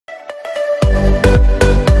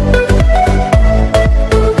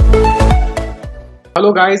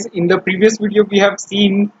Hello guys, in the previous video we have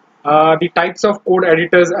seen the types of code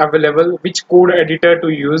editors available, which code editor to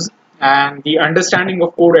use, and the understanding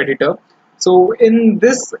of code editor. So in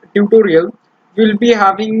this tutorial we'll be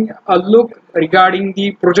having a look regarding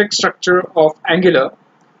the project structure of Angular.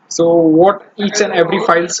 So what each and every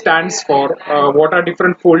file stands for, what are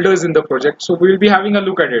different folders in the project. So we'll be having a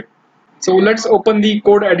look at it. So let's open the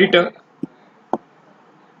code editor.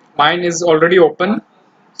 Mine is already open.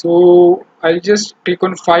 So I'll just click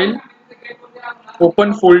on file,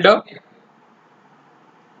 open folder.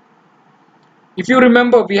 If you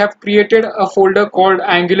remember, we have created a folder called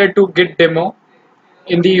Angular to Git demo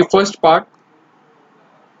in the first part.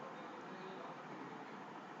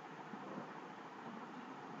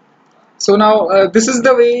 So now this is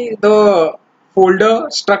the way the folder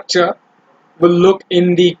structure will look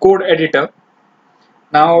in the code editor.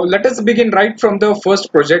 Now let us begin right from the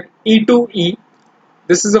first project, E2E.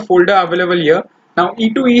 This is a folder available here. Now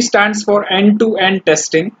E2E stands for end-to-end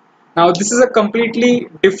testing. Now this is a completely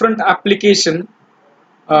different application.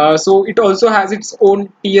 So it also has its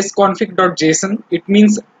own tsconfig.json. It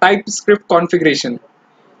means TypeScript configuration.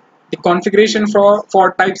 The configuration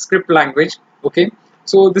for TypeScript language. Okay.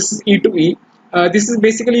 So this is E2E. This is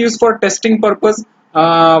basically used for testing purpose.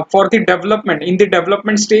 For the development, in the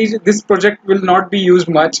development stage, this project will not be used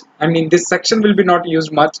much. I mean, this section will be not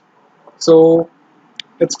used much. So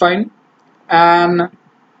it's fine. And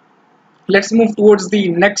let's move towards the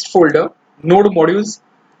next folder, node modules.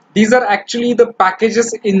 These are actually the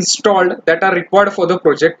packages installed that are required for the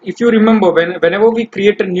project. If you remember, whenever we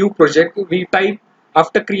create a new project, we type,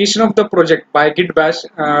 after creation of the project by git bash,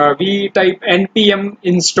 we type npm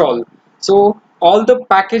install. So all the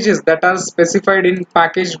packages that are specified in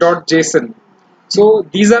package.json, so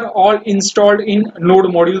these are all installed in node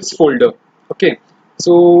modules folder. Okay,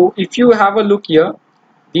 so if you have a look here,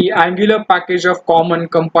 the Angular package of common,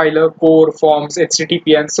 compiler, core, forms,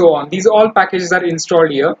 HTTP, and so on. These all packages are installed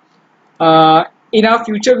here. In our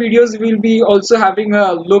future videos, we'll be also having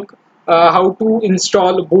a look how to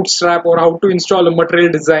install Bootstrap, or how to install a material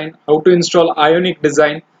design, how to install Ionic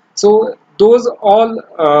design. So those all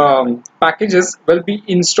packages will be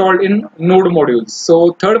installed in node modules.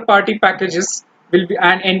 So third-party packages will be,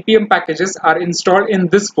 and npm packages are installed in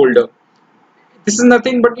this folder. This is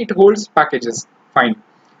nothing but it holds packages. Fine.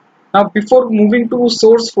 Now before moving to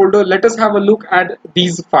source folder, let us have a look at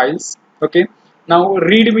these files. Okay, now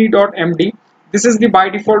readme.md, this is the by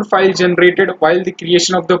default file generated while the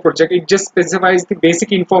creation of the project. It just specifies the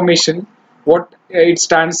basic information, what it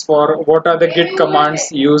stands for, what are the git commands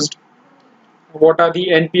used, what are the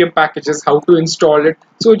npm packages, how to install it.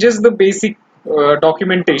 So just the basic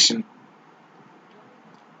documentation.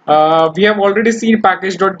 We have already seen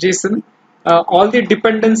package.json. All the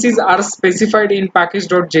dependencies are specified in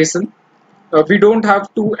package.json. We don't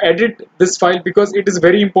have to edit this file because it is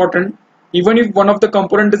very important. Even if one of the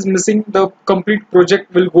component is missing, the complete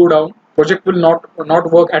project will go down. Project will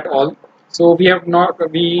not work at all. So we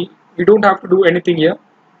don't have to do anything here.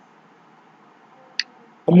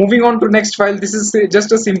 Moving on to next file. This is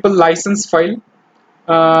just a simple license file.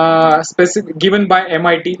 Given by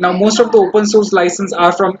MIT. Now most of the open source license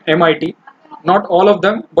are from MIT, not all of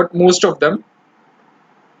them, but most of them.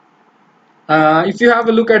 If you have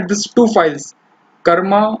a look at these two files,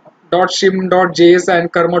 karma.shim.js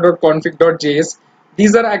and karma.config.js,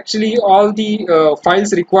 these are actually all the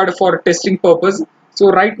files required for testing purpose. So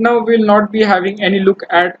right now we will not be having any look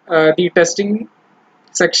at the testing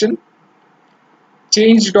section.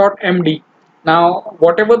 Change.md. Now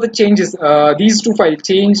whatever the changes, these two files,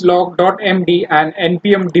 changelog.md and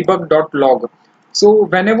npm debug.log. So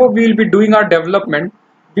whenever we will be doing our development,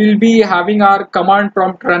 we will be having our command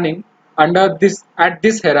prompt running under this, at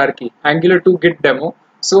this hierarchy, Angular to Git demo.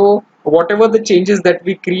 So whatever the changes that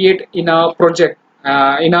we create in our project,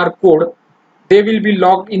 in our code, they will be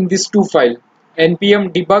logged in these two files,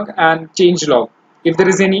 npm debug and changelog. If there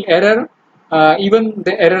is any error, even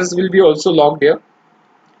the errors will be also logged here.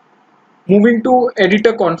 Moving to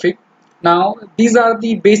editor config. Now these are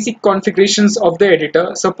the basic configurations of the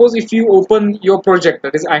editor. Suppose if you open your project,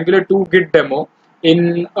 that is Angular 2 Git demo,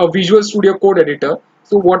 in a Visual Studio Code editor,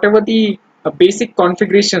 so whatever the basic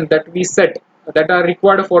configuration that we set that are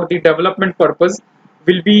required for the development purpose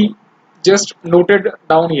will be just noted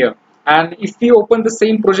down here. And if we open the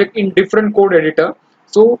same project in different code editor,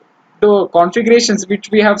 so the configurations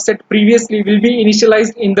which we have set previously will be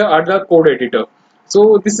initialized in the other code editor.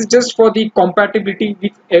 So this is just for the compatibility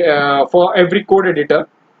with for every code editor.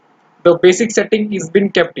 The basic setting is been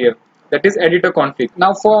kept here, that is editor config.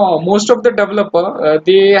 Now for most of the developer,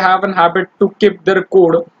 they have an habit to keep their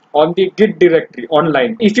code on the Git directory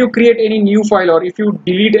online. If you create any new file or if you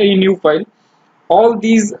delete any new file, all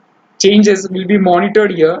these changes will be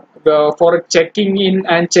monitored here for checking in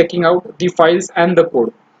and checking out the files and the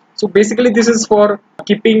code. So basically this is for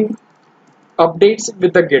keeping updates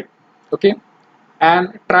with the Git. Okay.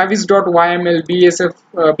 And travis.yml, bsf,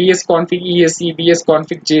 bsconfig esc,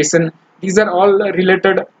 bsconfig json, these are all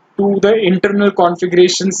related to the internal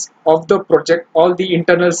configurations of the project. All the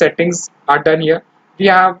internal settings are done here. We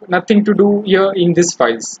have nothing to do here in these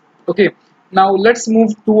files. Okay, now let's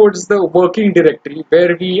move towards the working directory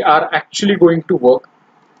where we are actually going to work.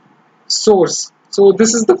 Source, so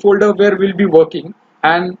this is the folder where we'll be working,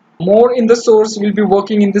 and more in the source we'll be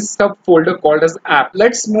working in this subfolder called as app.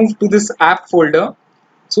 Let's move to this app folder.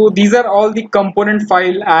 So these are all the component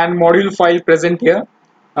file and module file present here.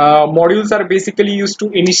 Modules are basically used to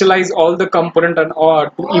initialize all the component and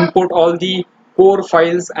or to import all the core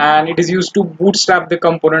files, and it is used to bootstrap the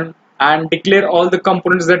component and declare all the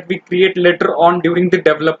components that we create later on during the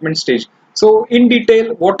development stage. So in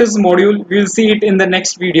detail, what is module, we'll see it in the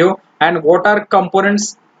next video, and what are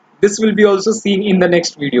components, this will be also seen in the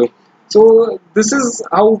next video. So this is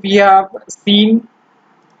how we have seen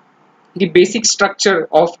the basic structure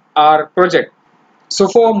of our project. So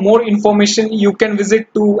for more information, you can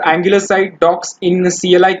visit to Angular site docs in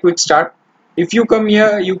CLI Quick Start. If you come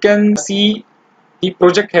here, you can see the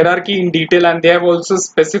project hierarchy in detail, and they have also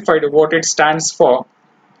specified what it stands for.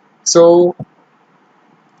 So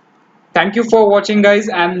thank you for watching, guys,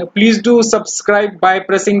 and please do subscribe by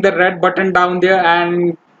pressing the red button down there,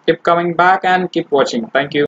 and keep coming back and keep watching. Thank you.